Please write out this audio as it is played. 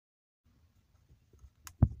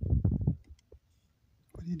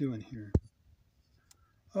you doing here?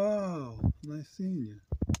 Oh, nice seeing you.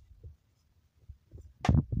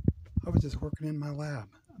 I was just working in my lab.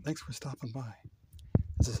 Thanks for stopping by.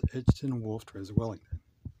 This is Edgeton, Wolfe, Drezwellington.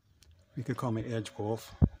 You could call me Edge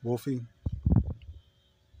Wolfe, Wolfie.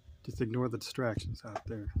 Just ignore the distractions out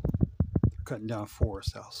there. They're cutting down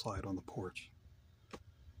forest outside on the porch.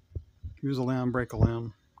 Use a limb, break a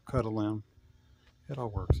limb, cut a limb. It all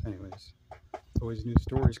works anyways. There's always new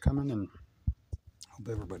stories coming, and hope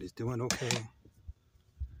everybody's doing okay.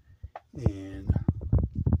 And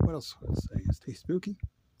what else would I say? Stay spooky,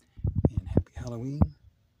 and happy Halloween,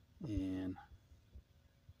 and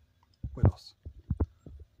what else?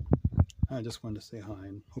 I just wanted to say hi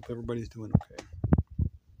and hope everybody's doing okay.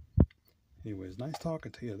 Anyways, nice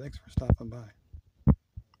talking to you. Thanks for stopping by.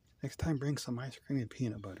 Next time, bring some ice cream and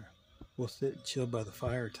peanut butter. We'll sit and chill by the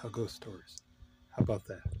fire and tell ghost stories. How about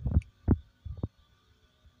that?